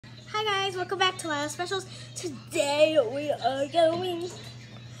Hi guys, welcome back to our specials. Today we are going.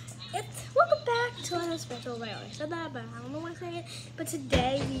 Welcome back to our specials. I already said that, but I don't know why I say it. But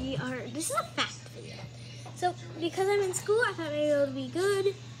today this is a fact video. So because I'm in school, I thought maybe it would be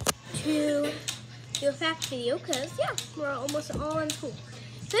good to do a fact video because yeah, we're almost all in school.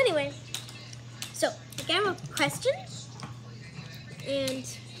 So anyway, again, I have a question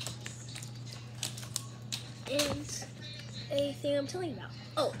and a thing I'm telling you about.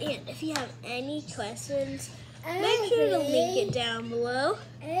 Oh, and if you have any questions, make sure to link it down below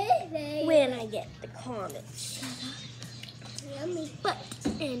when I get the comments. But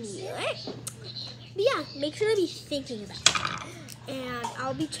anyway, yeah, make sure to be thinking about it. And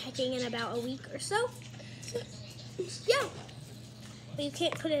I'll be checking in about a week or so. Yeah. But you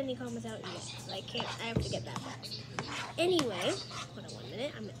can't put any comments out yet. So I have to get that back. Anyway, hold on 1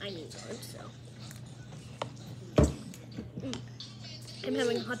 minute. I need one, so. I'm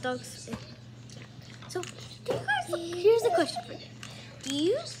having hot dogs. So, here's the question for you. Do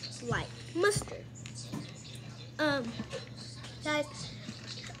you like mustard? Guys,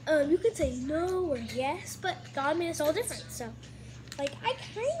 you could say no or yes, but God made us all different. So, I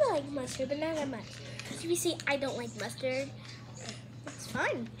kind of like mustard, but not that much. So if you say I don't like mustard, it's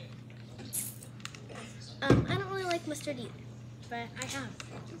fine. I don't really like mustard either, but I have.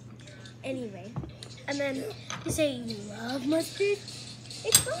 Anyway, and then if you say you love mustard,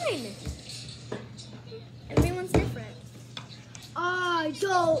 it's fine. Everyone's different. I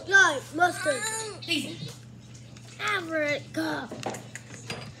don't like mustard. Africa.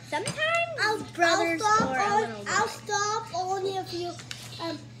 Sometimes I'll stop only if you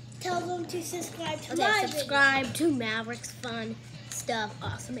tell them to subscribe to my subscribe to Maverick's fun stuff,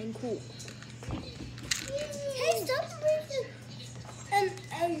 awesome and cool. Hey, stop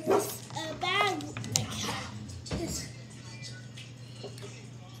moving this bag like this.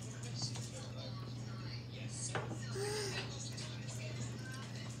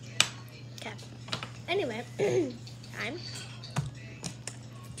 Okay. Anyway, time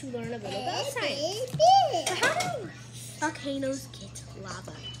to learn a bit about science. So how do volcanoes get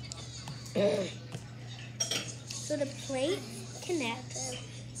lava? So the plates connect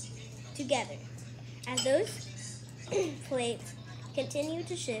together. As those plates continue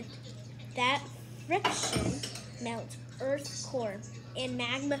to shift, that friction melts Earth's core and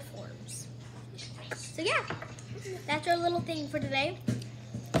magma forms. So yeah, that's our little thing for today.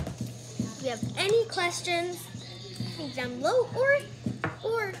 If you have any questions, link down below,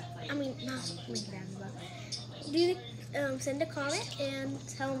 or not link down below. Send a comment and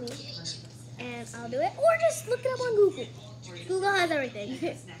tell me, and I'll do it. Or just look it up on Google. Google has everything.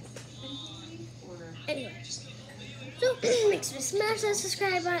 Anyway, so make sure to smash that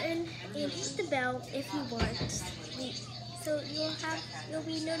subscribe button and hit the bell if you want. So you'll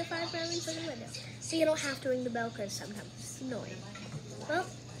be notified for every single video. So you don't have to ring the bell because sometimes it's annoying. Well,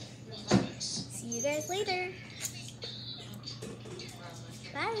 see you guys later.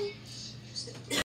 Bye.